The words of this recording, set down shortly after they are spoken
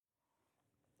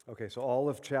Okay, so all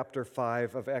of chapter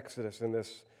 5 of Exodus in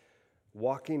this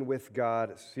Walking with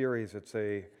God series, it's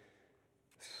a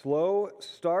slow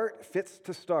start, fits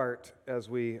to start, as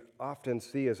we often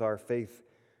see as our faith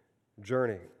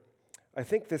journey. I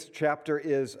think this chapter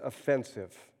is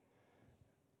offensive.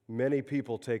 Many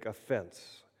people take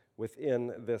offense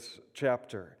within this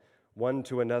chapter, one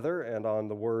to another and on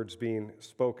the words being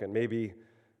spoken. Maybe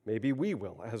we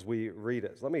will as we read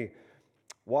it. So let me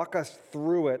walk us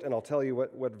through it, and I'll tell you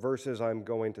what verses I'm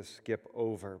going to skip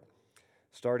over.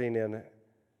 Starting in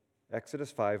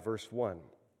Exodus 5, verse 1.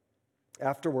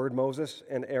 Afterward, Moses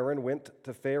and Aaron went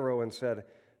to Pharaoh and said,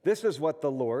 "This is what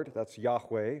the Lord," that's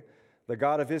Yahweh, "the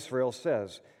God of Israel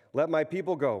says, let my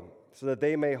people go, so that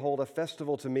they may hold a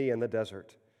festival to me in the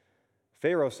desert."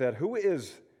 Pharaoh said, "Who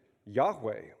is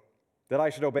Yahweh, that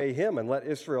I should obey him and let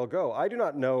Israel go? I do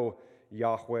not know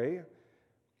Yahweh,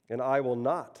 and I will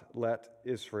not let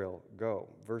Israel go."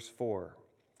 Verse 4.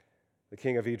 The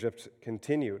king of Egypt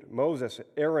continued, "Moses,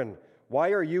 Aaron,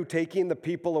 why are you taking the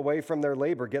people away from their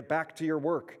labor? Get back to your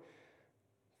work."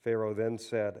 Pharaoh then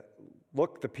said,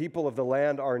 "Look, the people of the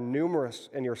land are numerous,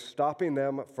 and you're stopping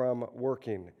them from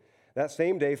working." That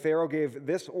same day, Pharaoh gave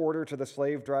this order to the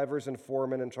slave drivers and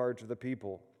foremen in charge of the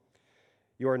people: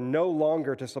 "You are no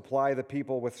longer to supply the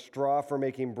people with straw for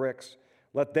making bricks.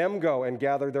 Let them go and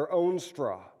gather their own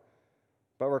straw,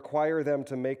 but require them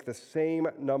to make the same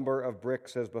number of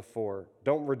bricks as before.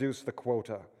 Don't reduce the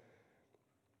quota."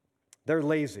 They're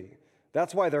lazy.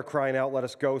 That's why they're crying out, "Let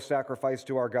us go sacrifice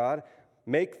to our God."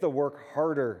 Make the work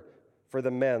harder for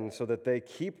the men so that they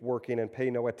keep working and pay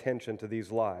no attention to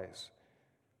these lies.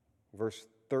 Verse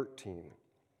 13.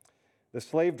 The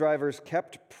slave drivers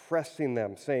kept pressing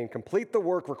them, saying, "Complete the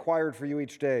work required for you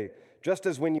each day, just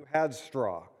as when you had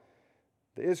straw."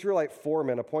 The Israelite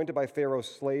foremen appointed by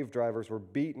Pharaoh's slave drivers were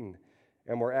beaten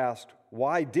and were asked,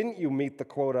 "Why didn't you meet the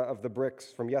quota of the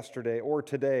bricks from yesterday or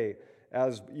today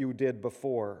as you did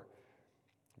before?"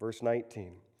 Verse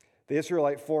 19. The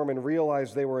Israelite foremen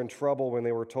realized they were in trouble when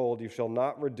they were told, "You shall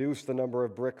not reduce the number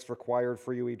of bricks required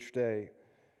for you each day."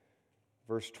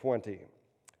 Verse 20.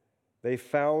 They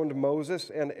found Moses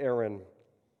and Aaron,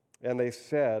 and they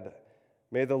said,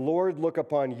 "May the Lord look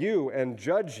upon you and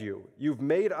judge you. You've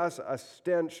made us a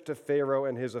stench to Pharaoh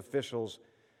and his officials,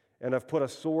 and have put a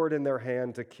sword in their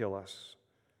hand to kill us."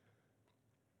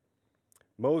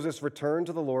 Moses returned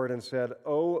to the Lord and said,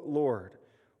 "O Lord,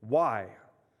 why?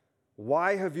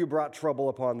 Why have you brought trouble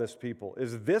upon this people?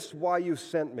 Is this why you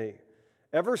sent me?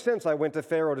 Ever since I went to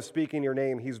Pharaoh to speak in your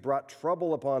name, he's brought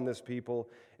trouble upon this people,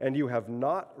 and you have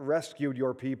not rescued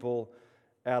your people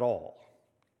at all."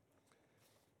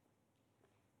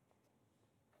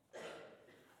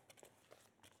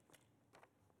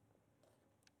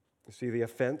 You see the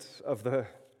offense of the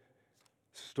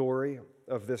story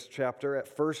of this chapter. At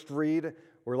first read,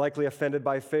 we're likely offended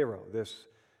by Pharaoh, this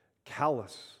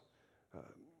callous,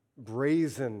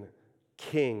 brazen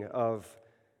king of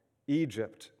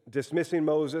Egypt, dismissing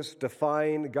Moses,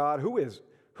 defying God. Who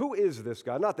is this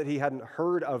God? Not that he hadn't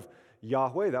heard of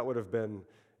Yahweh. That would have been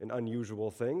an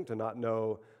unusual thing, to not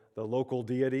know the local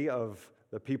deity of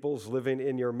the peoples living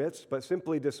in your midst, but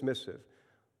simply dismissive.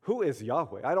 Who is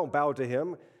Yahweh? I don't bow to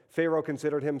him. Pharaoh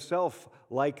considered himself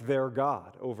like their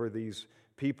God over these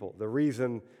people. The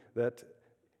reason that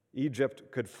Egypt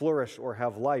could flourish or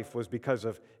have life was because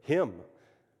of him.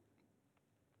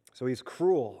 So he's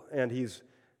cruel and he's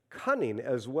cunning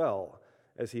as well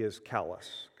as he is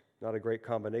callous. Not a great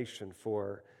combination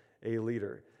for a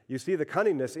leader. You see the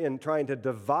cunningness in trying to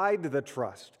divide the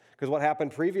trust, because what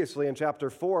happened previously in chapter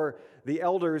 4, the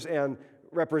elders and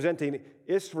representing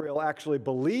Israel actually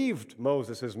believed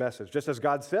Moses' message, just as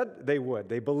God said they would.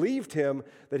 They believed him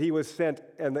that he was sent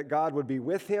and that God would be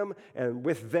with him and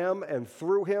with them and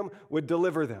through him would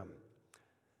deliver them.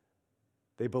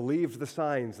 They believed the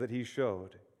signs that he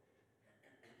showed.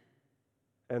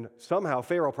 And somehow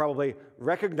Pharaoh probably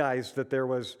recognized that there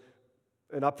was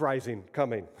an uprising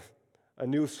coming, a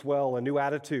new swell, a new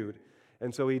attitude.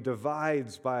 And so he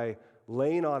divides by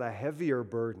laying on a heavier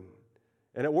burden.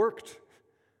 And it worked.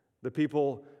 The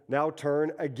people now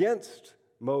turn against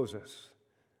Moses.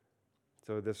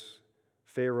 So this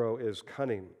Pharaoh is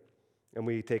cunning, and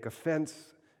we take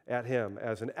offense at him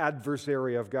as an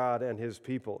adversary of God and his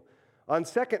people. On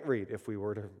second read, if we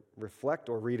were to reflect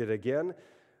or read it again,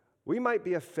 we might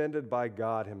be offended by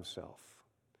God himself.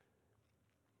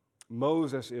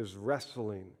 Moses is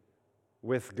wrestling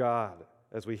with God,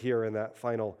 as we hear in that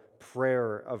final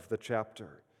prayer of the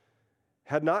chapter.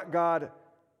 Had not God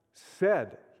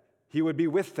said he would be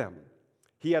with them?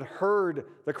 He had heard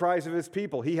the cries of his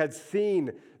people. He had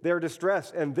seen their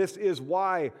distress. And this is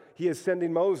why he is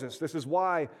sending Moses. This is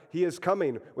why he is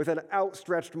coming with an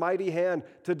outstretched mighty hand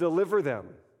to deliver them.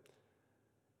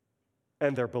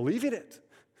 And they're believing it.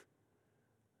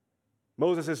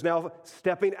 Moses is now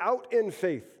stepping out in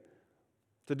faith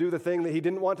to do the thing that he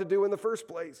didn't want to do in the first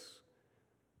place.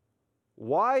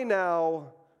 Why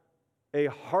now a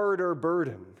harder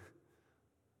burden?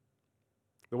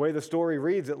 The way the story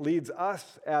reads, it leads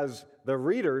us as the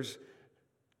readers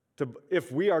to,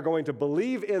 if we are going to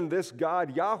believe in this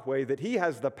God Yahweh, that he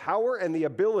has the power and the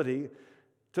ability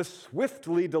to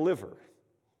swiftly deliver.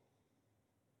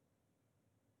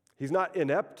 He's not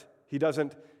inept. He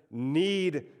doesn't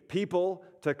need people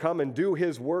to come and do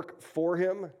his work for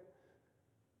him.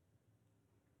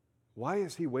 Why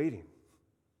is he waiting?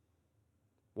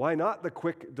 Why not the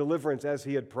quick deliverance as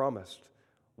he had promised?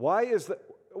 Why is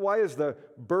the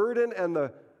burden and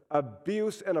the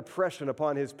abuse and oppression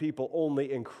upon his people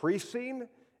only increasing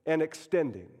and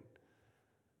extending?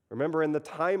 Remember, in the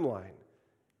timeline,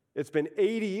 it's been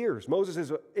 80 years. Moses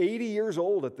is 80 years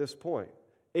old at this point.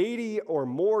 80 or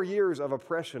more years of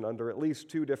oppression under at least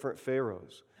 2 different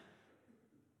pharaohs.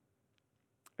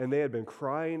 And they had been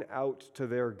crying out to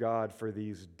their God for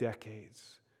these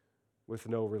decades with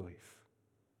no relief.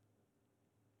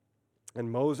 And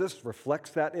Moses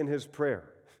reflects that in his prayer.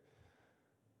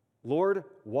 Lord,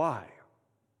 why?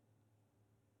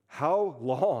 How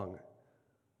long?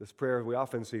 This prayer we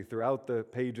often see throughout the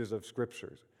pages of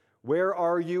Scriptures. Where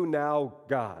are you now,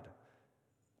 God?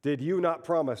 Did you not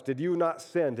promise? Did you not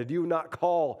send? Did you not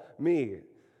call me?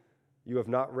 You have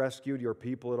not rescued your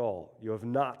people at all. You have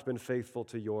not been faithful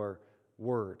to your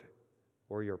word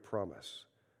or your promise.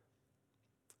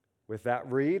 With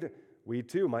that read, we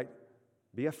too might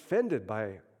be offended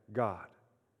by God.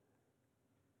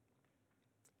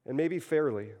 And maybe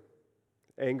fairly,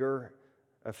 anger,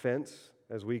 offense,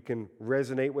 as we can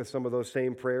resonate with some of those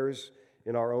same prayers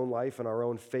in our own life and our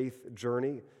own faith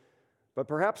journey. But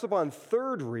perhaps upon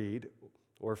third read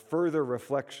or further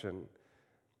reflection,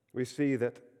 we see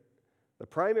that the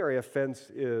primary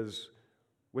offense is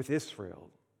with Israel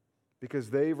because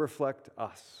they reflect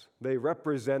us. They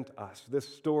represent us. This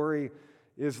story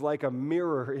is like a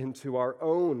mirror into our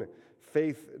own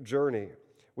faith journey.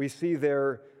 We see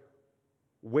their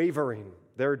wavering,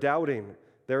 their doubting,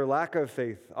 their lack of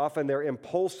faith, often their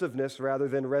impulsiveness rather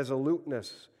than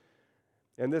resoluteness.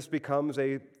 And this becomes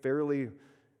a fairly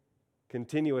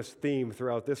continuous theme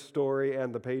throughout this story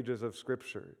and the pages of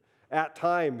Scripture. At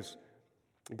times,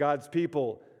 God's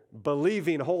people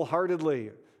believing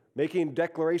wholeheartedly, making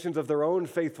declarations of their own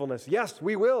faithfulness. Yes,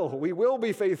 we will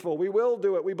be faithful. We will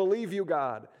do it. We believe you,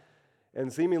 God.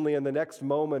 And seemingly in the next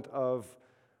moment of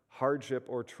hardship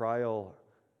or trial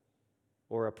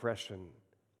or oppression,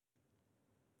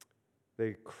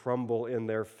 they crumble in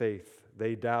their faith.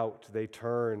 They doubt. They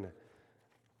turn.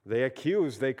 They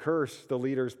accuse. They curse the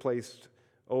leaders placed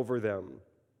over them.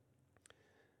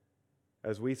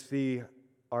 As we see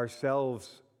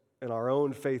ourselves in our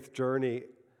own faith journey,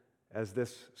 as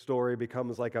this story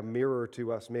becomes like a mirror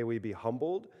to us, may we be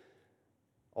humbled,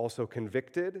 also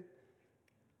convicted,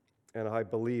 and I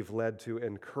believe led to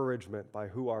encouragement by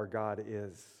who our God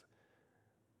is.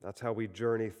 That's how we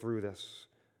journey through this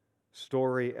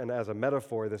story and as a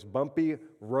metaphor, this bumpy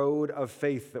road of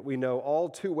faith that we know all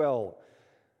too well.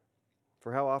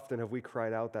 For how often have we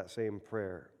cried out that same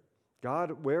prayer?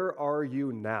 God, where are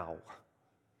you now?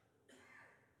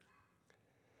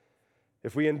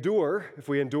 If we endure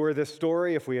this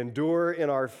story, if we endure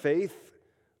in our faith,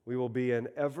 we will be in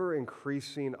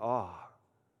ever-increasing awe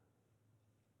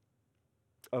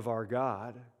of our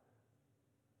God,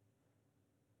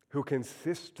 who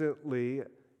consistently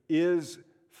is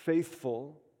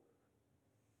faithful,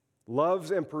 loves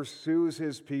and pursues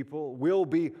his people, will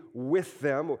be with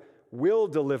them, will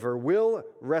deliver, will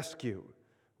rescue,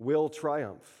 will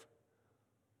triumph.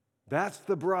 That's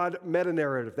the broad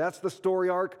meta-narrative. That's the story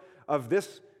arc of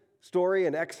this story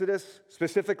in Exodus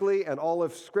specifically and all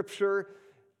of Scripture,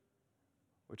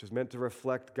 which is meant to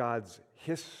reflect God's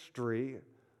history,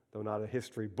 though not a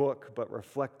history book, but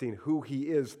reflecting who he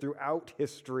is throughout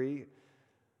history.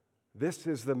 This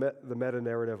is the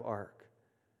meta-narrative arc.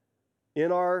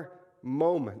 In our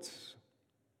moments,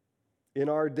 in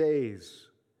our days,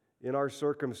 in our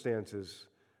circumstances,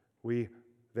 we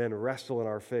then wrestle in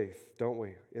our faith, don't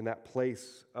we? In that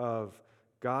place of,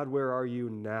 God, where are you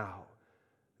now?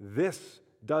 This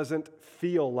doesn't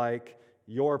feel like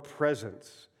your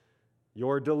presence,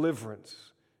 your deliverance,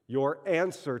 your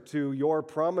answer to your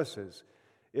promises,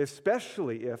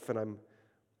 especially if, and I'm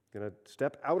going to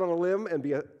step out on a limb and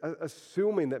be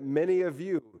assuming that many of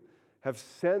you have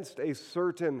sensed a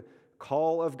certain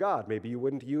call of God. Maybe you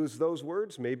wouldn't use those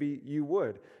words, maybe you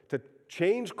would. To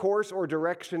change course or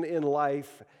direction in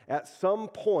life at some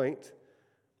point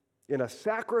in a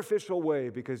sacrificial way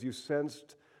because you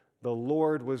sensed the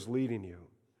Lord was leading you.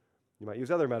 You might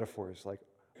use other metaphors like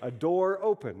a door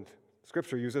opened.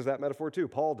 Scripture uses that metaphor too.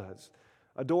 Paul does.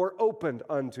 A door opened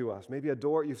unto us. Maybe a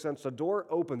door, you sensed a door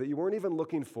open that you weren't even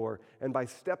looking for, and by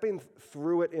stepping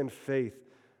through it in faith,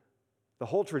 the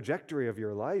whole trajectory of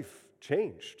your life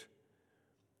changed.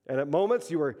 And at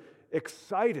moments you were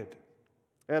excited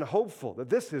and hopeful that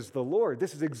this is the Lord.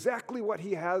 This is exactly what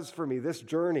He has for me, this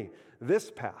journey, this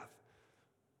path.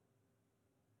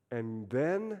 And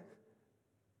then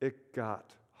it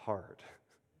got hard.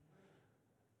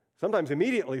 Sometimes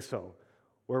immediately so.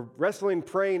 We're wrestling,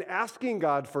 praying, asking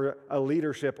God for a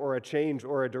leadership or a change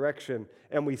or a direction,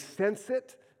 and we sense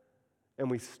it,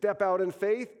 and we step out in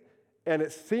faith, and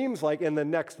it seems like in the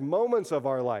next moments of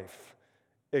our life,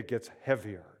 it gets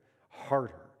heavier,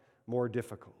 harder, more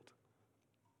difficult.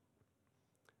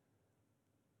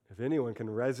 If anyone can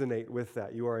resonate with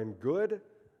that, you are in good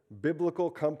biblical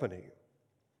company.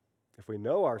 If we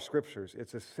know our scriptures,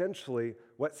 it's essentially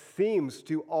what seems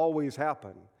to always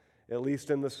happen, at least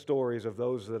in the stories of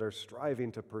those that are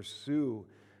striving to pursue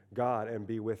God and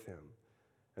be with Him.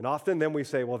 And often then we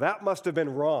say, well, that must have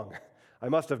been wrong. I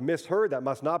must have misheard. That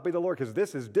must not be the Lord, because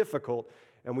this is difficult.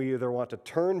 And we either want to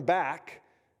turn back,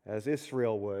 as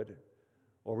Israel would,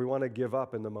 or we want to give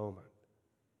up in the moment.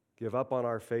 Give up on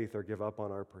our faith or give up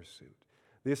on our pursuit.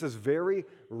 This is very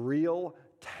real,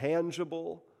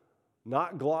 tangible,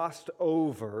 not glossed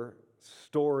over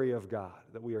story of God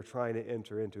that we are trying to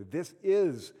enter into. This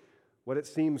is what it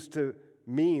seems to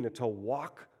mean to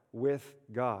walk with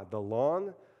God. The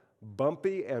long,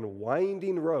 bumpy, and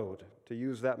winding road, to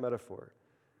use that metaphor.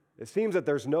 It seems that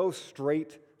there's no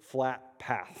straight, flat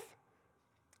path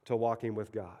to walking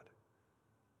with God.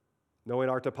 Knowing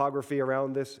our topography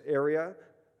around this area,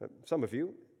 some of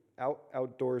you,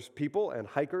 outdoors people and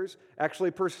hikers, actually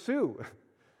pursue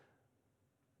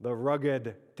the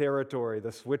rugged territory,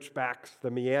 the switchbacks,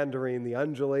 the meandering, the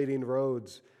undulating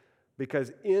roads,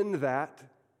 because in that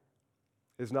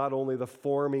is not only the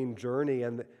forming journey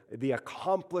and the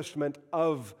accomplishment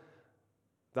of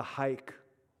the hike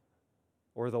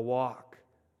or the walk,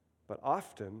 but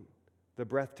often the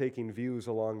breathtaking views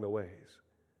along the ways.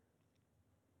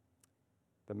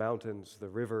 The mountains, the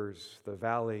rivers, the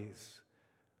valleys,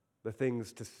 the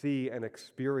things to see and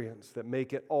experience that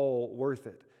make it all worth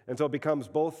it. And so it becomes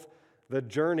both the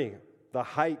journey, the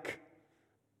hike,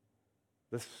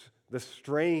 the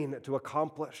strain to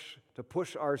accomplish, to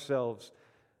push ourselves,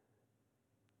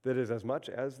 that is as much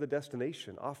as the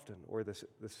destination often, or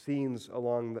the scenes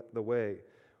along the way.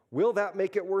 Will that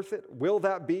make it worth it? Will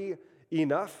that be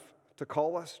enough to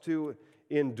call us to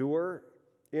endure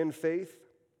in faith?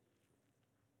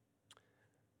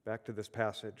 Back to this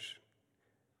passage.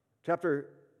 Chapter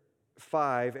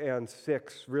 5 and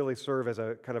 6 really serve as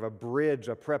a kind of a bridge,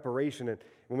 a preparation. And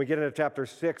when we get into chapter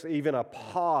 6, even a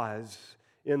pause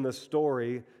in the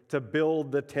story to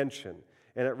build the tension.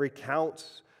 And it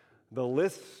recounts the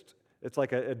list. It's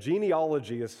like a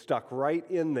genealogy is stuck right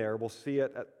in there. We'll see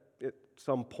it at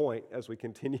some point as we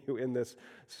continue in this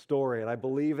story. And I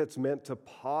believe it's meant to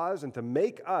pause and to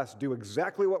make us do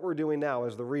exactly what we're doing now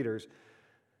as the readers.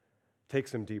 Take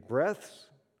some deep breaths,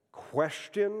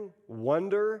 question,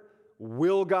 wonder,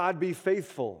 will God be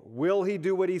faithful? Will He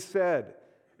do what He said?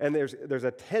 And there's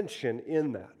a tension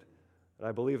in that. And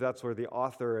I believe that's where the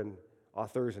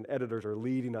authors and editors are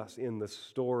leading us in the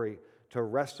story, to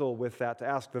wrestle with that, to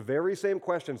ask the very same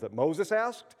questions that Moses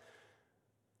asked,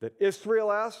 that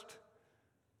Israel asked.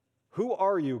 Who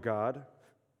are you, God?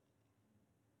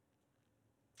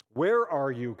 Where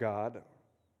are you, God?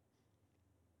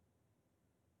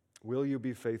 Will you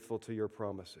be faithful to your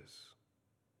promises?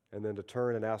 And then to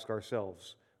turn and ask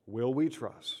ourselves, will we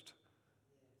trust?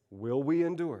 Will we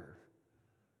endure?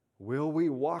 Will we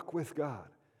walk with God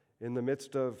in the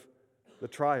midst of the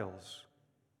trials?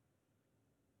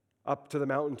 Up to the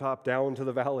mountaintop, down to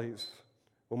the valleys,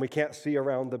 when we can't see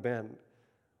around the bend.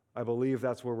 I believe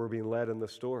that's where we're being led in the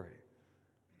story.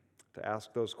 To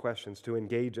ask those questions, to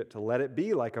engage it, to let it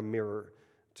be like a mirror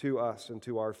to us and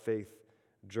to our faith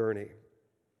journey.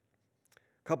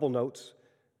 Couple notes.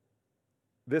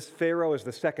 This Pharaoh is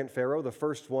the second Pharaoh, the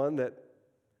first one that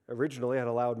originally had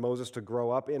allowed Moses to grow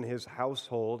up in his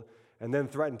household and then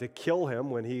threatened to kill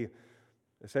him when he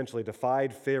essentially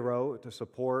defied Pharaoh to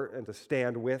support and to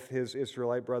stand with his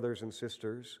Israelite brothers and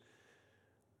sisters.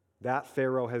 That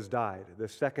Pharaoh has died. The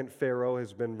second Pharaoh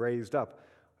has been raised up.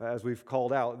 As we've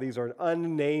called out, these are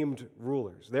unnamed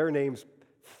rulers. Their names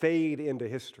fade into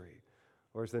history.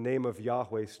 or as the name of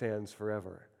Yahweh stands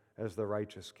forever as the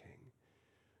righteous king.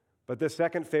 But this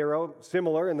second Pharaoh,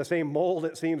 similar in the same mold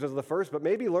it seems as the first, but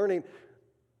maybe learning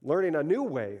a new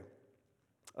way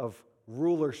of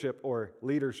rulership or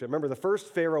leadership. Remember, the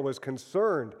first Pharaoh was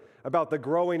concerned about the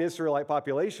growing Israelite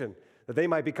population, that they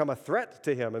might become a threat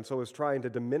to him, and so was trying to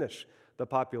diminish the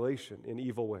population in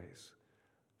evil ways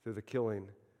through the killing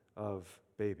of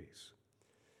babies.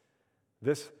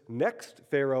 This next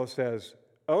Pharaoh says,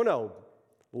 oh no,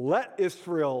 let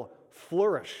Israel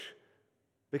flourish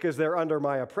because they're under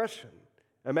my oppression.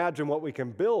 Imagine what we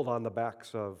can build on the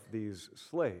backs of these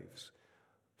slaves.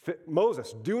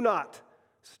 Moses, do not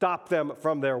stop them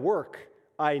from their work.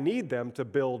 I need them to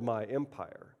build my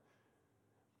empire.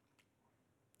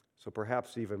 So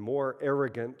perhaps even more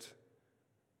arrogant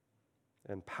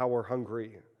and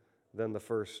power-hungry than the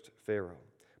first Pharaoh.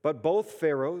 But both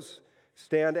Pharaohs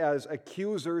stand as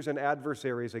accusers and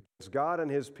adversaries against God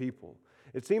and his people.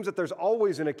 It seems that there's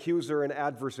always an accuser and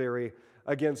adversary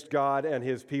against God and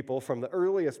his people from the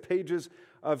earliest pages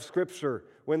of Scripture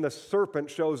when the serpent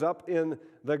shows up in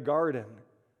the garden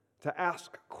to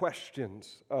ask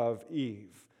questions of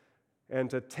Eve and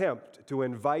to tempt, to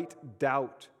invite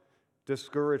doubt,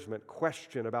 discouragement,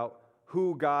 question about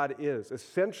who God is.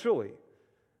 Essentially,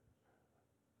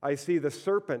 I see the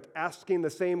serpent asking the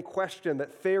same question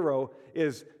that Pharaoh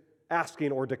is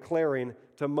asking or declaring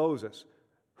to Moses.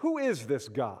 Who is this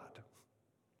God?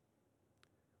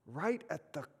 Right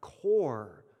at the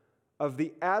core of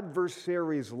the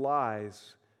adversary's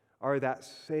lies are that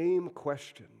same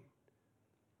question.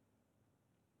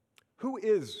 Who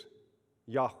is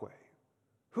Yahweh?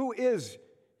 Who is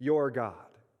your God?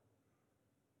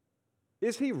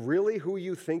 Is he really who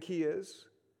you think he is?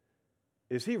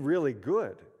 Is he really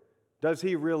good? Does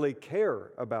he really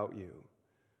care about you?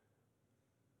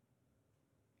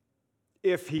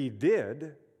 If he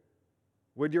did,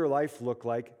 would your life look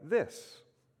like this?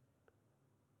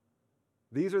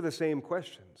 These are the same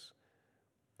questions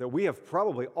that we have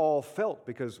probably all felt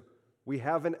because we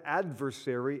have an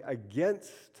adversary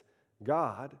against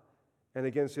God and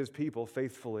against his people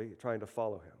faithfully trying to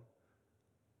follow him.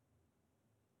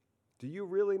 Do you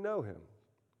really know him?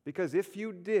 Because if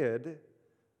you did,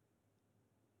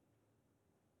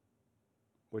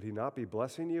 would he not be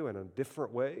blessing you in a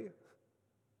different way?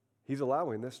 He's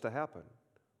allowing this to happen.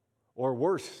 Or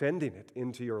worse, sending it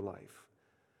into your life.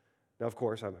 Now, of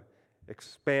course, I'm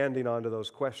expanding onto those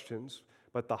questions,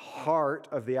 but the heart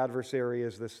of the adversary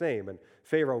is the same, and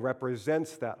Pharaoh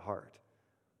represents that heart.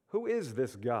 Who is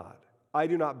this God? I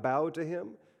do not bow to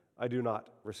him. I do not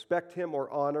respect him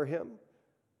or honor him.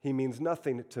 He means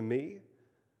nothing to me.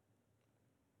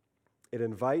 It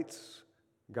invites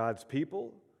God's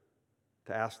people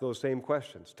to ask those same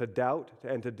questions, to doubt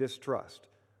and to distrust.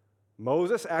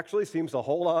 Moses actually seems to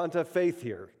hold on to faith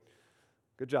here.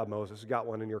 Good job, Moses. You got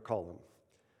one in your column.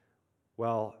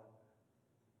 Well,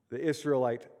 the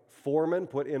Israelite foreman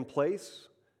put in place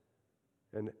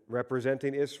and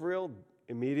representing Israel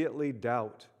immediately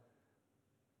doubt,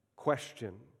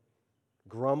 question,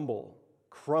 grumble,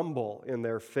 crumble in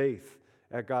their faith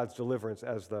at God's deliverance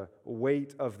as the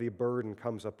weight of the burden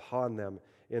comes upon them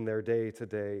in their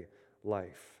day-to-day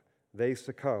life. They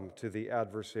succumb to the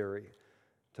adversary,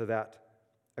 to that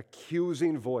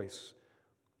accusing voice.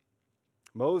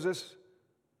 Moses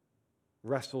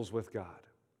wrestles with God.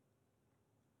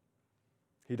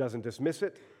 He doesn't dismiss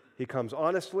it. He comes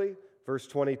honestly. Verse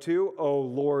 22, "O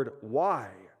Lord,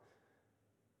 why?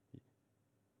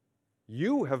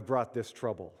 You have brought this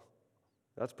trouble."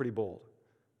 That's pretty bold.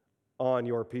 "On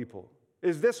your people.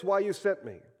 Is this why you sent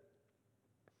me?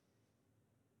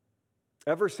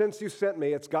 Ever since you sent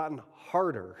me, it's gotten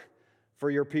harder for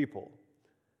your people.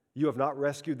 You have not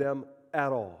rescued them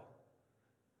at all."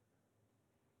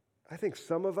 I think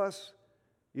some of us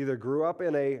either grew up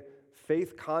in a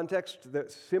faith context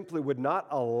that simply would not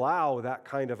allow that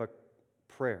kind of a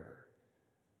prayer,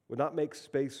 would not make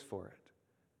space for it,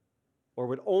 or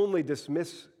would only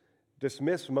dismiss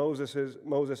Moses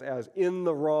as in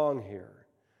the wrong here.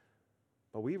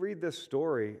 But we read this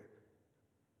story,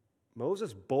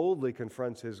 Moses boldly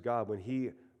confronts his God when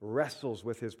he wrestles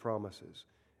with his promises,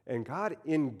 and God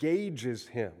engages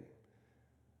him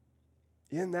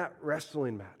in that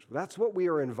wrestling match. That's what we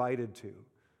are invited to.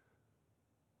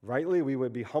 Rightly, we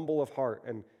would be humble of heart,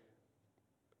 and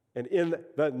in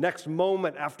the next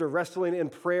moment after wrestling in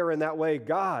prayer in that way,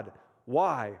 God,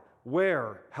 why?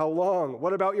 Where? How long?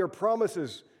 What about your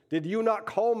promises? Did you not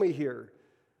call me here?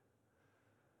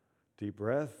 Deep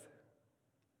breath.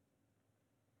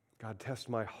 God, test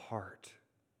my heart.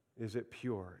 Is it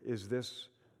pure? Is this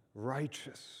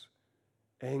righteous?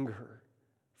 Anger,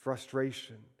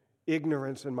 frustration,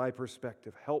 ignorance in my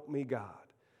perspective. Help me, God.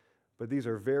 But these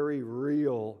are very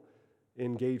real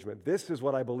engagement. This is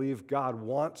what I believe God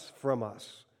wants from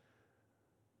us.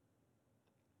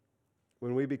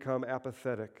 When we become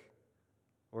apathetic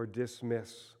or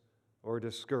dismiss or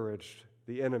discouraged,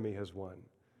 the enemy has won.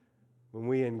 When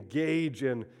we engage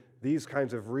in these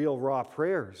kinds of real, raw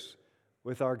prayers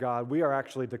with our God, we are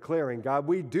actually declaring, God,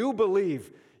 we do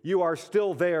believe you are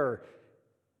still there.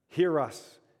 Hear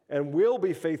us, and we'll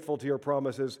be faithful to your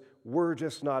promises. We're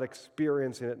just not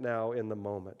experiencing it now in the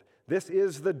moment. This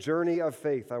is the journey of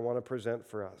faith I want to present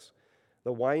for us.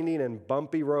 The winding and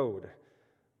bumpy road,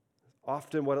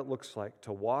 often what it looks like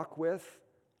to walk with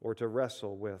or to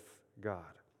wrestle with God.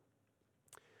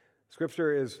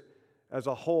 Scripture is, as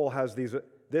a whole, has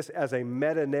this as a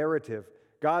meta-narrative.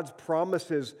 God's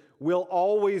promises will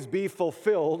always be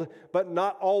fulfilled, but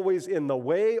not always in the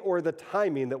way or the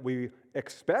timing that we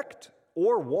expect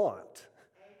or want.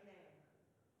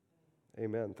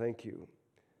 Amen. Thank you.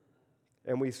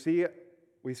 And we see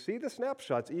the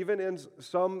snapshots, even in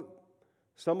some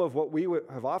of what we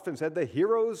have often said, the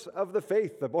heroes of the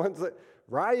faith, the ones that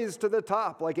rise to the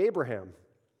top, like Abraham,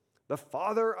 the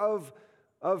father of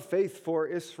faith for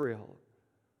Israel,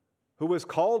 who was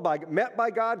met by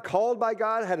God, called by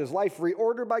God, had his life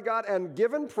reordered by God, and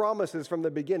given promises from the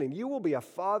beginning. You will be a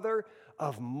father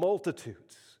of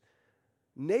multitudes.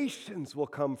 Nations will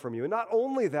come from you. And not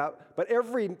only that, but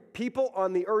every people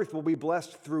on the earth will be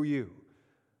blessed through you.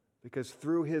 Because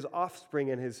through his offspring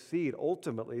and his seed,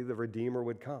 ultimately the Redeemer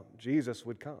would come. Jesus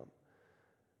would come.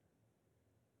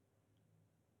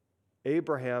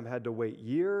 Abraham had to wait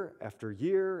year after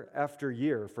year after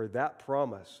year for that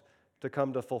promise to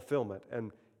come to fulfillment.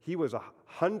 And he was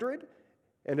 100,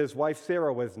 and his wife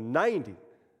Sarah was 90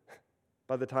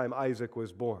 by the time Isaac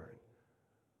was born.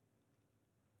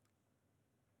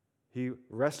 He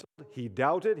wrestled, he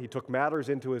doubted, he took matters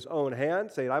into his own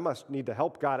hands, saying, I must need to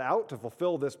help God out to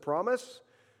fulfill this promise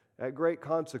at great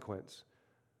consequence.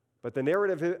 But the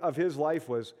narrative of his life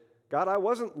was, God, I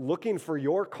wasn't looking for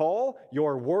your call,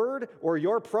 your word, or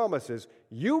your promises.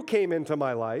 You came into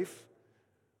my life.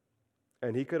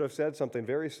 And he could have said something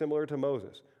very similar to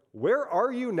Moses. Where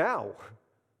are you now?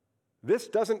 This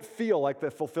doesn't feel like the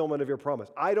fulfillment of your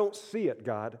promise. I don't see it,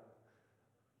 God.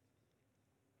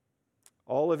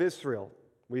 All of Israel,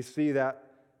 we see that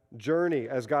journey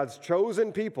as God's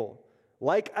chosen people,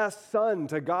 like a son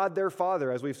to God their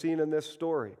Father, as we've seen in this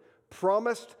story,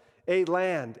 promised a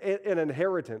land, an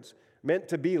inheritance, meant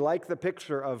to be like the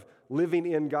picture of living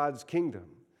in God's kingdom.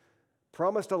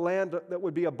 Promised a land that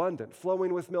would be abundant,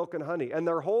 flowing with milk and honey. And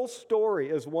their whole story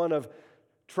is one of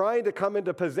trying to come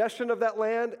into possession of that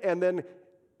land and then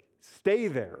stay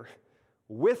there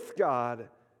with God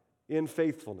in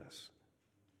faithfulness.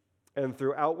 And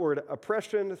through outward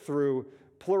oppression, through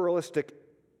pluralistic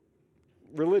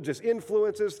religious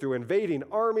influences, through invading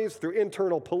armies, through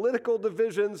internal political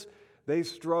divisions, they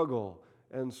struggle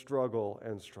and struggle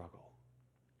and struggle.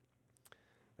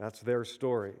 That's their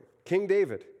story. King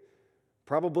David,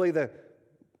 probably the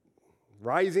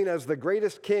rising as the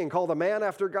greatest king, called a man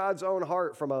after God's own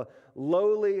heart, from a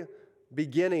lowly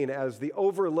beginning as the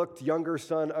overlooked younger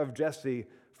son of Jesse,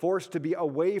 forced to be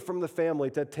away from the family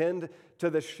to tend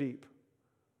to the sheep.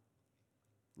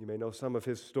 You may know some of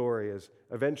his story, as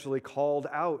eventually called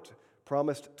out,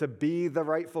 promised to be the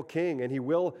rightful king, and he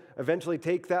will eventually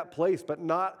take that place, but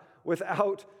not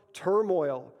without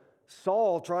turmoil.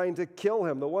 Saul trying to kill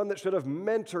him, the one that should have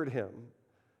mentored him.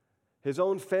 His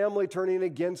own family turning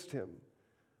against him.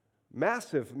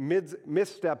 Massive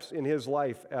missteps in his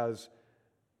life as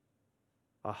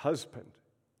a husband,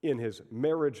 in his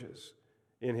marriages,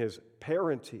 in his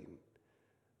parenting.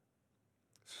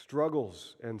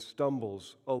 Struggles and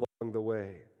stumbles along the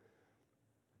way.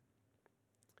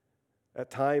 At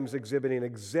times exhibiting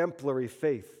exemplary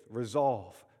faith,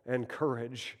 resolve, and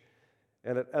courage,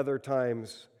 and at other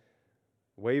times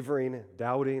wavering,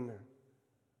 doubting,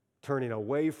 turning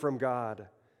away from God,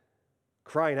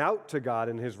 crying out to God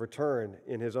in his return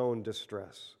in his own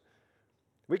distress.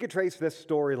 We could trace this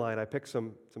storyline. I picked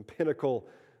some pinnacle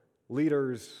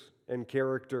leaders and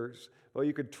characters. Well,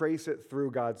 you could trace it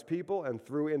through God's people and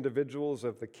through individuals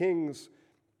of the kings,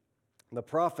 the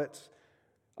prophets.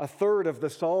 A third of the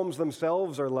psalms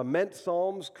themselves are lament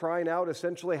psalms, crying out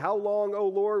essentially, "How long, O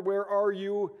Lord, where are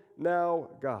you now,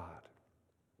 God?"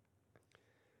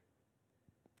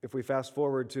 If we fast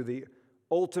forward to the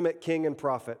ultimate king and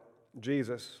prophet,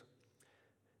 Jesus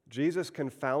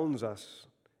confounds us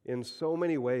in so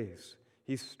many ways.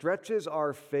 He stretches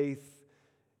our faith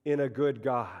in a good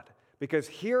God, because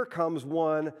here comes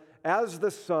one as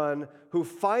the Son who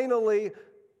finally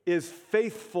is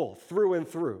faithful through and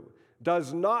through.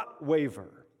 does not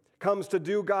waver, comes to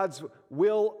do God's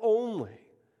will only,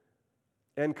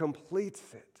 and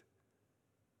completes it.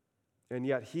 And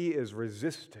yet he is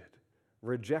resisted,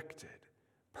 rejected,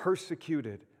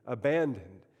 persecuted,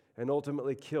 abandoned, and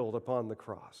ultimately killed upon the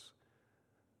cross.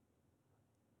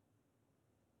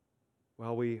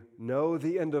 While we know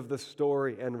the end of the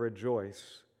story and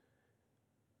rejoice,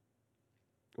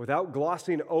 without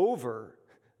glossing over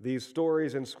these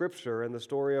stories in Scripture and the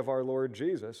story of our Lord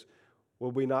Jesus,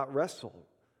 will we not wrestle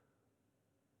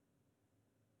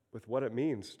with what it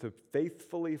means to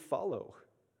faithfully follow?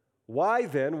 Why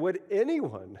then would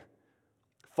anyone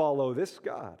follow this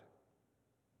God?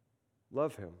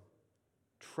 Love him,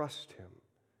 trust him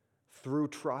through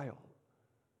trial,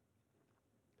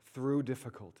 through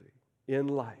difficulty in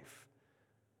life.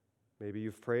 Maybe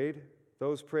you've prayed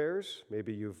those prayers.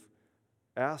 Maybe you've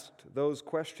asked those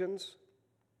questions.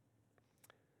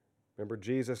 Remember,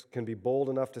 Jesus can be bold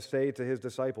enough to say to his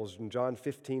disciples in John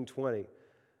 15:20,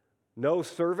 "No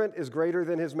servant is greater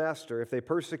than his master. If they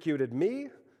persecuted me,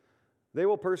 they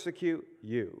will persecute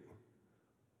you."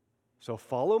 So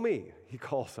follow me, he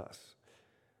calls us.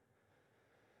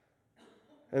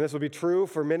 And this will be true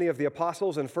for many of the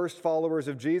apostles and first followers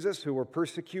of Jesus who were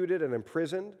persecuted and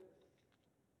imprisoned.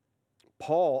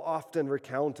 Paul often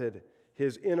recounted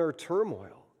his inner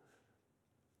turmoil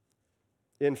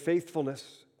in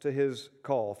faithfulness to his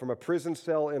call from a prison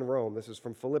cell in Rome. This is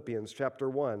from Philippians chapter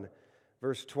 1,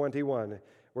 verse 21,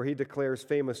 where he declares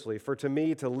famously, "For to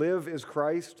me to live is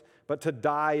Christ, but to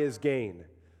die is gain."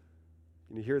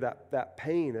 And you hear that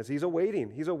pain as he's awaiting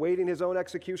his own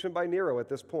execution by Nero at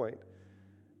this point.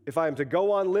 If I am to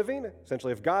go on living,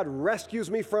 essentially, if God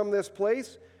rescues me from this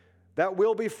place, that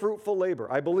will be fruitful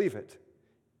labor. I believe it.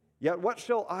 Yet what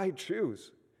shall I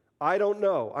choose? I don't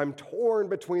know. I'm torn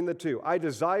between the two. I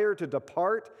desire to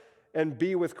depart and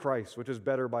be with Christ, which is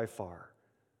better by far.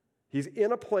 He's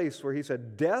in a place where he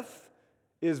said, death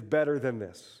is better than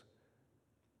this.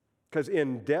 Because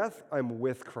in death, I'm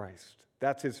with Christ.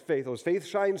 That's his faith. His faith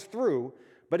shines through,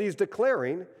 but he's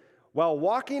declaring, while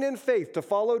walking in faith to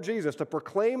follow Jesus, to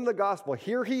proclaim the gospel,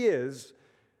 here he is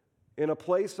in a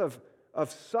place of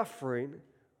suffering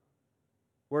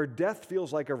where death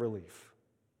feels like a relief.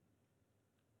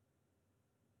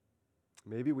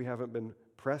 Maybe we haven't been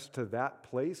pressed to that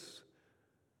place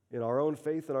in our own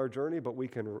faith and our journey, but we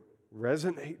can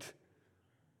resonate.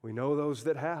 We know those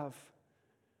that have.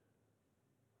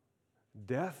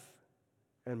 Death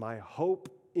and my hope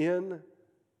in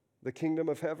the kingdom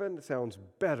of heaven sounds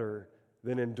better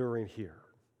than enduring here.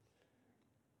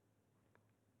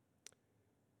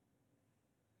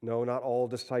 No, not all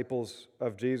disciples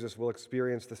of Jesus will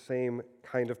experience the same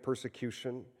kind of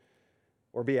persecution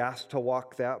or be asked to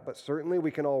walk that, but certainly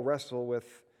we can all wrestle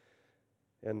with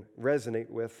and resonate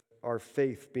with our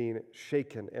faith being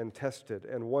shaken and tested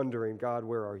and wondering, God,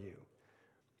 where are you?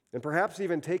 And perhaps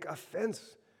even take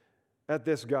offense at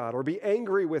this God or be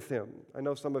angry with him. I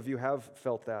know some of you have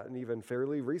felt that, and even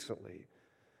fairly recently,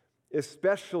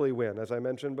 especially when, as I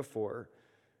mentioned before,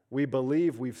 we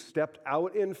believe we've stepped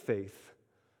out in faith,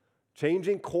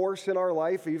 changing course in our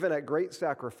life, even at great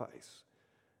sacrifice,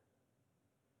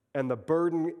 and the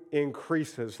burden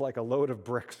increases like a load of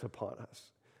bricks upon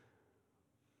us.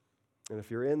 And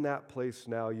if you're in that place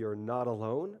now, you're not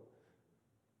alone.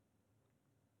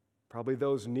 Probably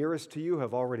those nearest to you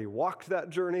have already walked that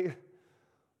journey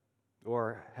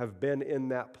or have been in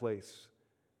that place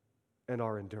and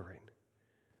are enduring.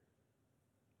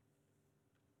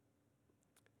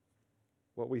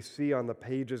 What we see on the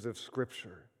pages of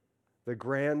Scripture, the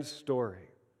grand story,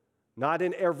 not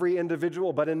in every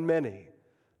individual, but in many,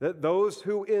 that those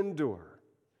who endure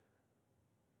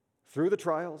through the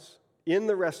trials, in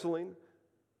the wrestling,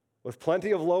 with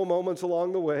plenty of low moments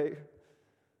along the way,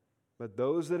 but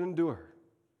those that endure,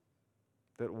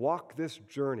 that walk this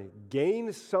journey,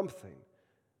 gain something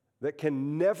that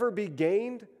can never be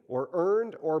gained or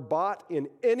earned or bought in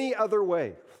any other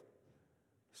way.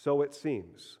 So it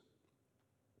seems.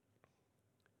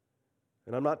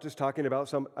 And I'm not just talking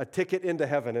about a ticket into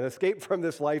heaven, an escape from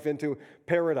this life into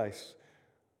paradise,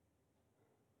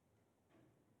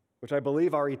 which I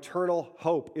believe our eternal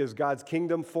hope is God's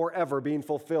kingdom forever being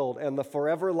fulfilled and the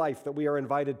forever life that we are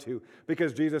invited to,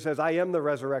 because Jesus says, I am the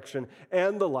resurrection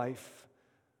and the life,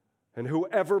 and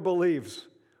whoever believes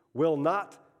will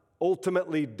not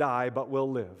ultimately die but will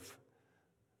live.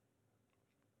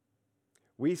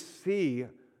 We see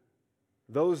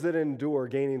those that endure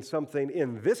gaining something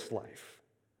in this life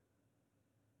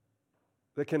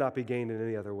that cannot be gained in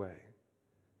any other way.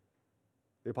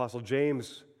 The Apostle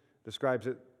James describes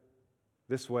it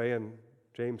this way in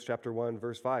James chapter 1,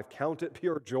 verse 5. Count it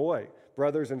pure joy,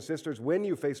 brothers and sisters, when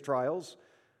you face trials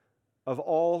of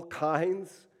all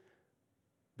kinds,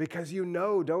 because you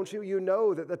know, don't you? You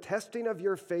know that the testing of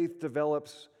your faith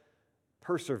develops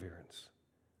perseverance.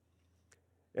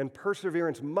 And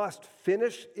perseverance must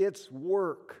finish its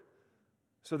work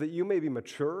so that you may be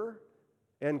mature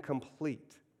and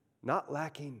complete, not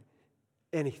lacking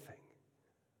anything.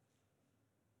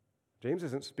 James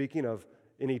isn't speaking of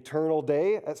an eternal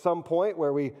day at some point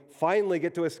where we finally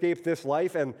get to escape this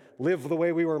life and live the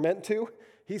way we were meant to.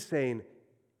 He's saying,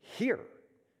 here,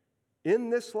 in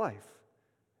this life,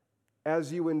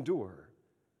 as you endure,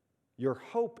 your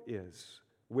hope is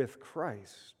with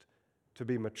Christ to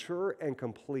be mature and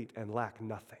complete and lack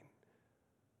nothing.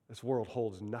 This world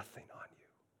holds nothing on you.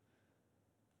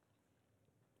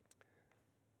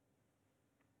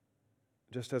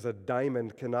 Just as a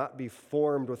diamond cannot be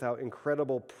formed without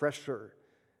incredible pressure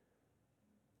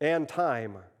and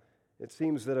time, it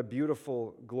seems that a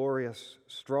beautiful, glorious,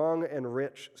 strong, and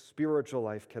rich spiritual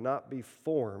life cannot be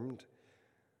formed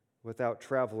without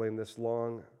traveling this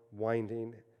long,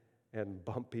 winding, and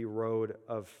bumpy road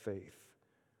of faith.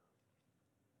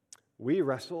 We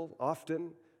wrestle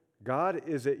often, God,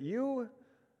 is it you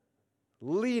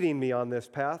leading me on this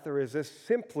path, or is this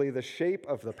simply the shape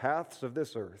of the paths of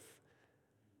this earth,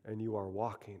 and you are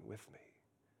walking with me?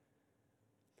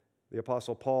 The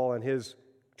Apostle Paul and his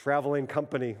traveling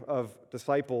company of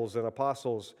disciples and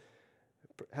apostles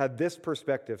had this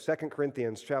perspective. 2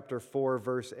 Corinthians chapter 4,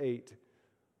 verse 8.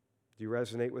 Do you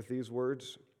resonate with these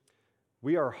words?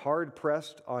 We are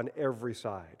hard-pressed on every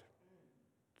side.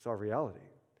 It's our reality.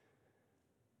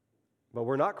 But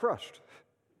we're not crushed.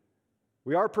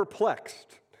 We are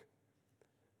perplexed,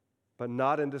 but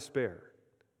not in despair.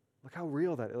 Look how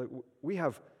real that is. We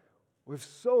have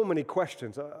so many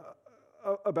questions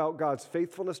about God's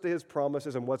faithfulness to his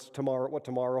promises and what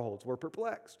tomorrow holds. We're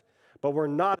perplexed, but we're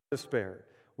not in despair.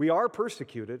 We are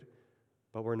persecuted,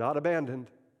 but we're not abandoned.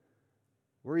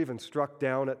 We're even struck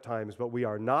down at times, but we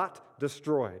are not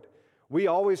destroyed. We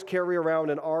always carry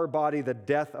around in our body the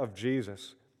death of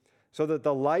Jesus, so that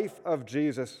the life of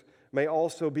Jesus may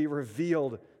also be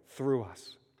revealed through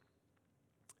us.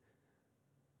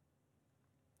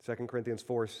 2 Corinthians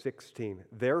 4:16.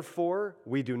 Therefore,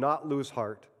 we do not lose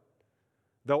heart.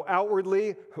 Though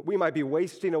outwardly we might be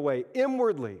wasting away,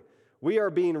 inwardly we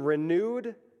are being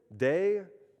renewed day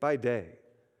by day.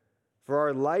 For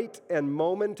our light and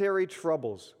momentary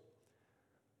troubles.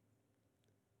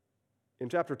 In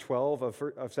chapter 12 of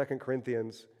 2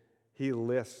 Corinthians, he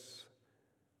lists,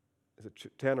 is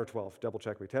it 10 or 12? Double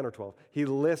check me, 10 or 12. He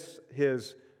lists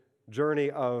his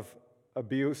journey of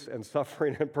abuse and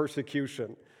suffering and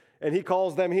persecution. And he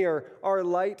calls them here our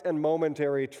light and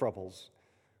momentary troubles.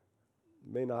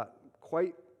 May not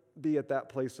quite be at that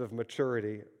place of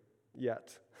maturity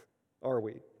yet, are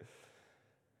we?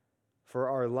 For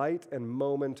our light and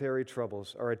momentary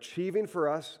troubles are achieving for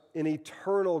us an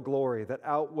eternal glory that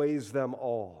outweighs them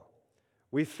all.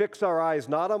 We fix our eyes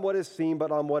not on what is seen,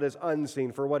 but on what is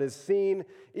unseen. For what is seen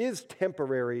is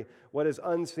temporary, what is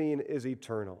unseen is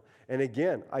eternal. And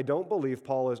again, I don't believe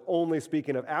Paul is only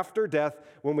speaking of after death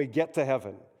when we get to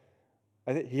heaven.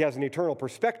 I think he has an eternal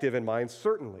perspective in mind,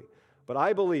 certainly. But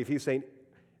I believe he's saying,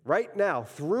 right now,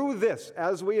 through this,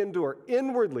 as we endure,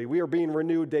 inwardly, we are being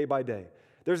renewed day by day.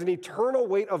 There's an eternal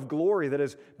weight of glory that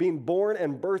is being born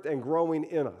and birthed and growing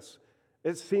in us.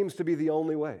 It seems to be the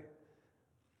only way.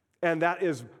 And that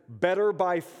is better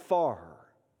by far,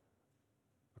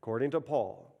 according to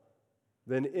Paul,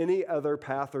 than any other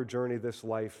path or journey this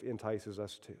life entices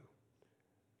us to.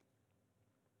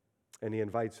 And he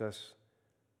invites us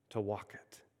to walk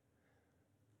it.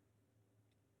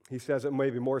 He says it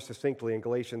maybe more succinctly in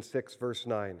Galatians 6, verse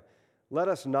 9. Let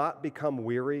us not become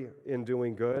weary in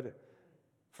doing good,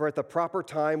 for at the proper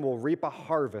time we'll reap a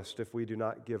harvest if we do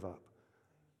not give up.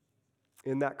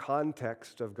 In that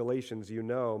context of Galatians, you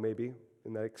know, maybe,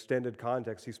 in that extended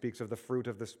context, he speaks of the fruit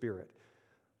of the Spirit.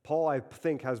 Paul, I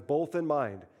think, has both in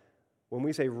mind. When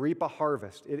we say reap a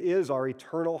harvest, it is our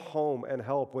eternal home and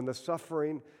help when the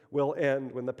suffering will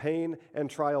end, when the pain and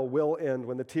trial will end,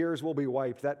 when the tears will be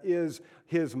wiped. That is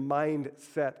his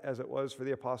mindset, as it was for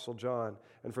the Apostle John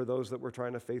and for those that were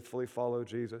trying to faithfully follow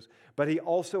Jesus. But he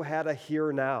also had a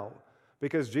here now,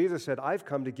 because Jesus said, I've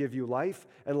come to give you life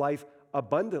and life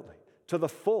abundantly, to the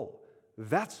full.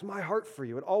 That's my heart for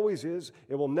you. It always is.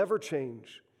 It will never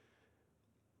change.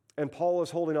 And Paul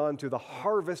is holding on to the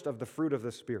harvest of the fruit of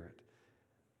the Spirit.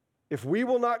 If we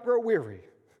will not grow weary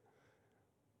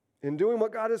in doing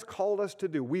what God has called us to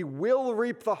do, we will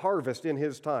reap the harvest in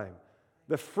his time,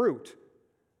 the fruit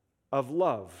of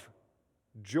love,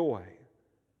 joy,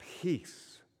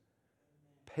 peace,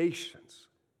 patience,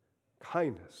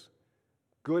 kindness,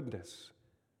 goodness,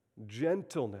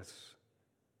 gentleness,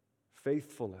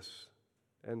 faithfulness,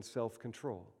 and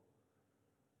self-control.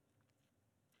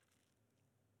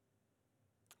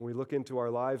 When we look into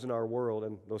our lives and our world,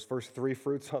 and those first three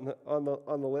fruits on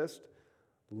the list,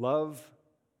 love,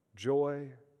 joy,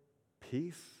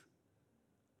 peace,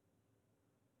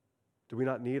 do we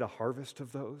not need a harvest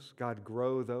of those? God,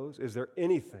 grow those. Is there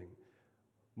anything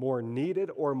more needed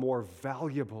or more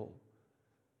valuable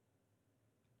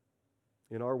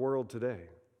in our world today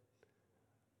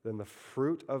than the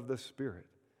fruit of the Spirit?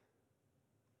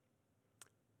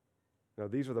 Now,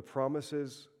 these are the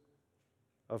promises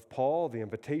of Paul, the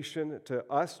invitation to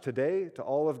us today, to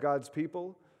all of God's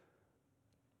people.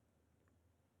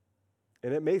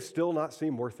 And it may still not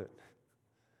seem worth it.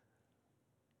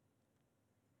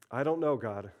 I don't know,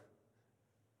 God.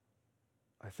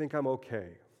 I think I'm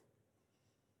okay.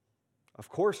 Of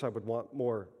course, I would want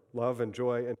more love and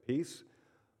joy and peace,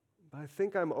 but I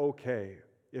think I'm okay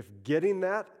if getting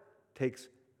that takes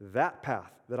that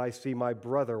path that I see my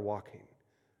brother walking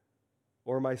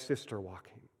or my sister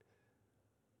walking,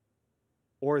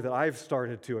 or that I've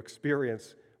started to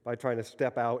experience by trying to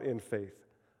step out in faith.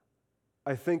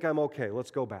 I think I'm okay.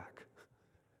 Let's go back.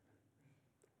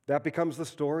 That becomes the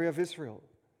story of Israel.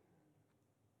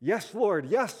 Yes, Lord,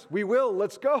 yes, we will.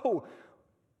 Let's go.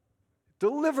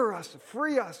 Deliver us,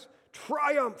 free us,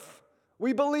 triumph.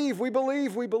 We believe, we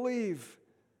believe, we believe.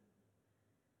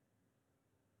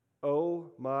 Oh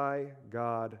my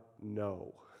God,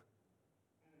 no.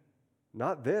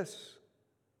 Not this.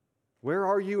 Where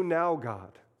are you now,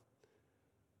 God?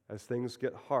 As things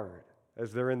get hard,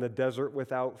 as they're in the desert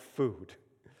without food,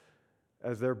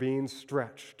 as they're being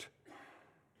stretched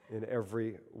in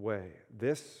every way.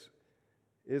 This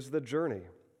is the journey.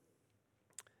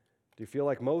 Do you feel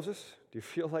like Moses? Do you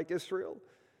feel like Israel?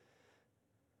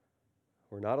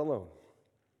 We're not alone.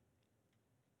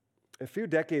 A few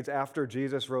decades after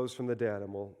Jesus rose from the dead,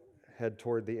 and we'll head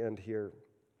toward the end here,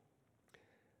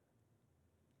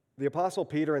 the Apostle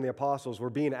Peter and the apostles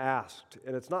were being asked,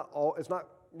 and it's not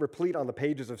replete on the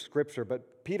pages of Scripture,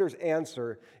 but Peter's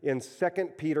answer in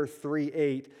 2 Peter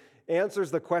 3:8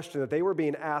 answers the question that they were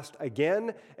being asked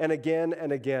again and again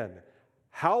and again.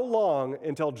 How long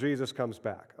until Jesus comes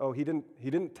back? Oh, he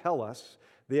didn't tell us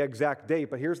the exact date,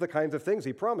 but here's the kinds of things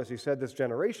he promised. He said this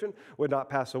generation would not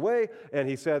pass away, and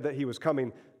he said that he was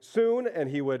coming soon, and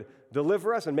he would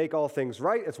deliver us and make all things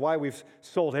right. It's why we've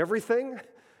sold everything.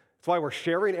 It's why we're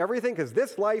sharing everything, because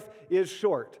this life is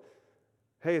short.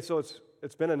 Hey, so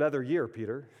it's been another year,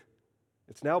 Peter.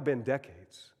 It's now been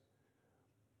decades.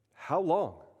 How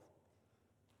long?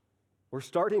 We're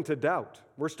starting to doubt.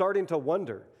 We're starting to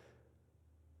wonder.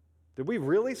 Did we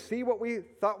really see what we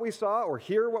thought we saw or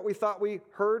hear what we thought we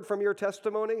heard from your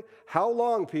testimony? How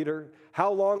long, Peter?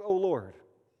 How long, O Lord?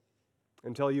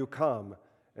 Until you come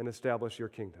and establish your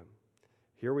kingdom.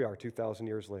 Here we are 2,000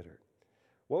 years later.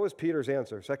 What was Peter's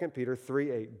answer? 2 Peter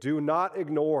 3:8. Do not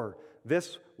ignore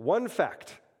this one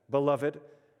fact, beloved.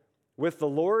 With the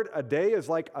Lord, a day is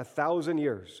like 1,000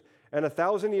 years, and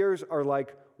 1,000 years are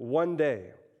like one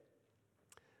day.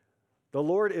 The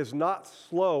Lord is not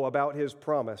slow about his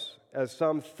promise, as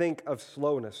some think of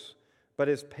slowness, but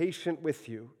is patient with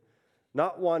you,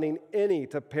 not wanting any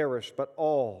to perish, but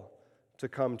all to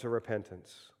come to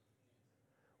repentance.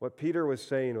 What Peter was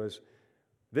saying was,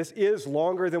 this is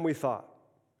longer than we thought,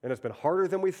 and it's been harder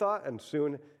than we thought, and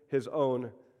soon his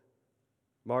own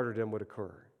martyrdom would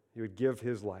occur. He would give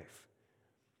his life.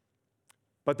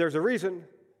 But there's a reason.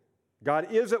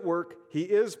 God is at work. He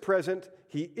is present.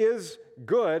 He is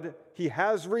good. He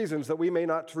has reasons that we may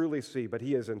not truly see, but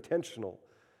he is intentional.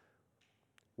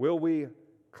 Will we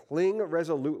cling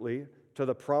resolutely to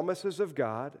the promises of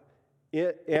God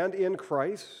and in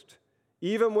Christ,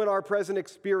 even when our present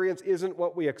experience isn't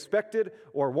what we expected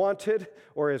or wanted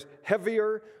or is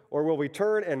heavier? Or will we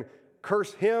turn and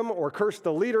curse him or curse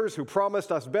the leaders who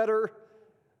promised us better?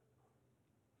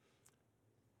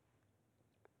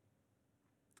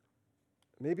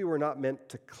 Maybe we're not meant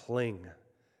to cling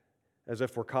as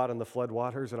if we're caught in the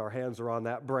floodwaters and our hands are on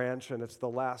that branch and it's the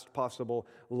last possible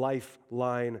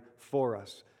lifeline for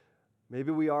us.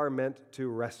 Maybe we are meant to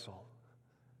wrestle.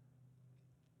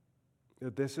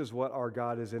 That this is what our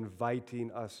God is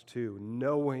inviting us to,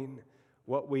 knowing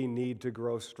what we need to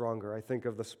grow stronger. I think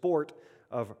of the sport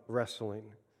of wrestling,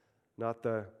 not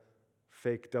the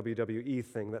fake WWE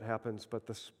thing that happens, but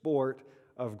the sport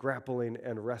of grappling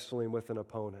and wrestling with an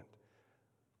opponent.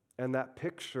 And that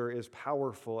picture is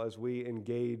powerful as we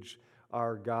engage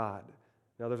our God.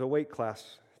 Now, there's a weight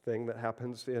class thing that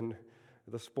happens in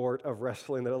the sport of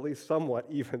wrestling that at least somewhat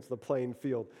evens the playing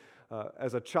field.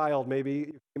 As a child, maybe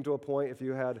you came to a point, if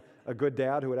you had a good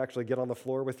dad who would actually get on the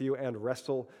floor with you and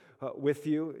wrestle with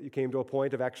you, you came to a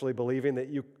point of actually believing that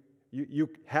you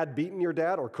had beaten your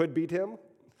dad or could beat him,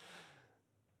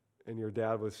 and your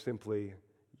dad was simply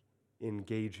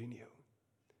engaging you.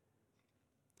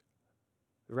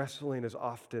 Wrestling is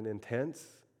often intense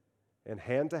and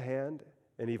hand to hand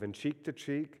and even cheek to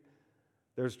cheek.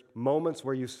 There's moments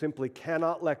where you simply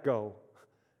cannot let go.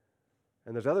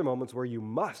 And there's other moments where you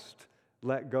must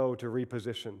let go to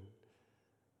reposition.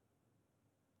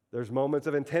 There's moments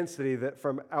of intensity that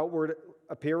from outward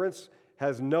appearance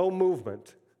has no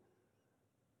movement,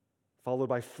 followed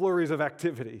by flurries of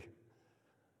activity.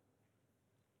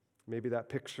 Maybe that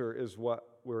picture is what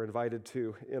we're invited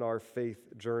to in our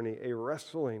faith journey, a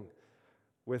wrestling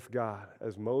with God.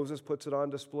 As Moses puts it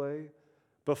on display,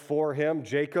 before him,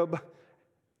 Jacob,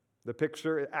 the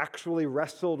picture, actually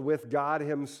wrestled with God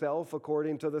himself,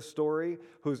 according to the story,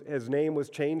 his name was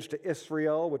changed to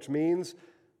Israel, which means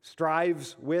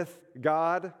strives with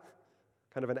God,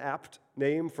 kind of an apt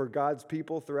name for God's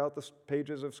people throughout the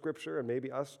pages of Scripture, and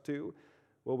maybe us too.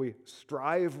 Will we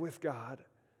strive with God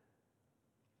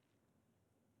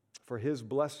for his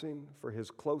blessing, for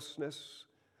his closeness?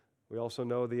 We also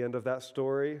know the end of that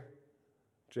story.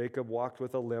 Jacob walked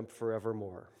with a limp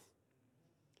forevermore,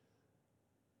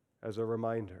 as a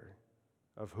reminder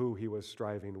of who he was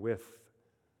striving with.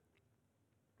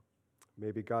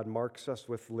 Maybe God marks us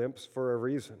with limps for a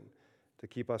reason, to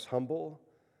keep us humble.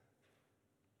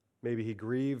 Maybe he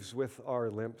grieves with our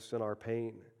limps and our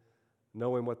pain,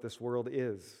 knowing what this world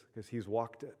is, because he's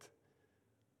walked it,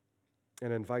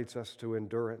 and invites us to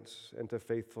endurance and to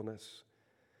faithfulness.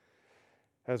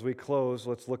 As we close,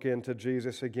 let's look into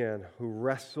Jesus again, who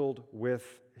wrestled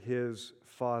with his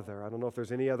Father. I don't know if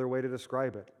there's any other way to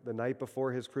describe it. The night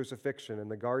before his crucifixion in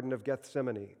the Garden of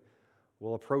Gethsemane.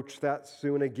 We'll approach that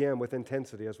soon again with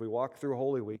intensity as we walk through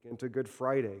Holy Week into Good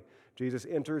Friday. Jesus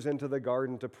enters into the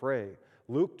garden to pray.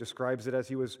 Luke describes it as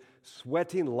he was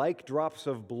sweating like drops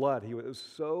of blood. He was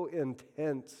so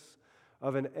intense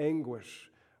of an anguish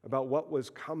about what was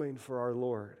coming for our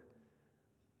Lord.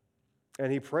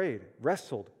 And he prayed,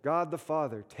 wrestled, God the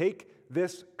Father, take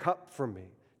this cup from me.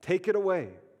 Take it away.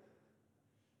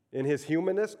 In his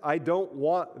humanness, I don't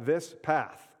want this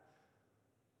path.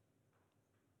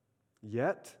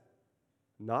 Yet,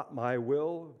 not my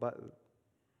will, but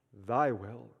thy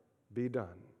will be done.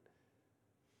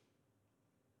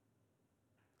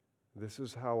 This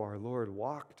is how our Lord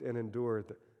walked and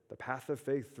endured the path of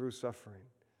faith through suffering.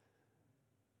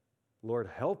 Lord,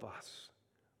 help us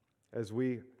as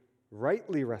we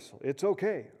rightly wrestle. It's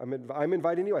okay. I'm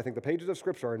inviting you. I think the pages of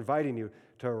Scripture are inviting you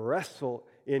to wrestle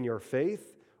in your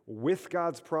faith with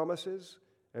God's promises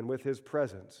and with his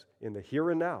presence in the here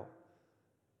and now,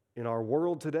 in our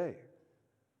world today.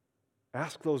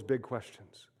 Ask those big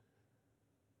questions.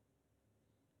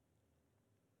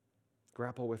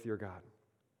 Grapple with your God.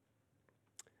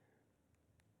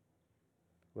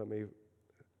 Let me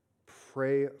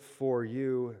pray for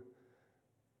you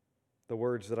the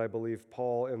words that I believe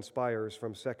Paul inspires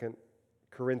from 2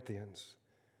 Corinthians.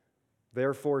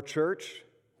 Therefore, church,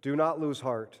 do not lose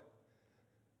heart.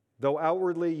 Though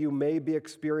outwardly you may be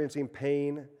experiencing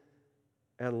pain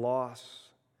and loss,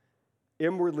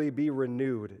 inwardly be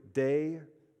renewed day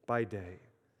by day.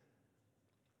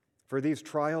 For these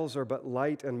trials are but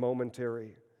light and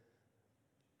momentary.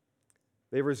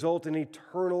 They result in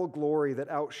eternal glory that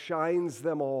outshines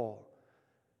them all.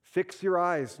 Fix your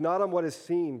eyes not on what is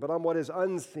seen, but on what is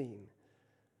unseen.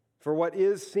 For what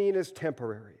is seen is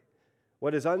temporary.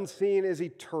 What is unseen is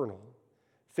eternal.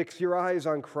 Fix your eyes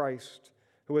on Christ,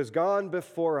 who has gone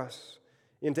before us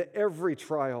into every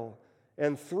trial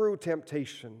and through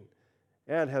temptation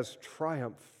and has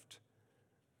triumphed.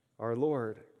 Our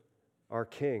Lord, our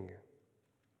King,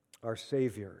 our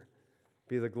Savior,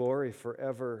 be the glory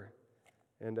forever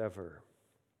and ever.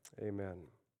 Amen.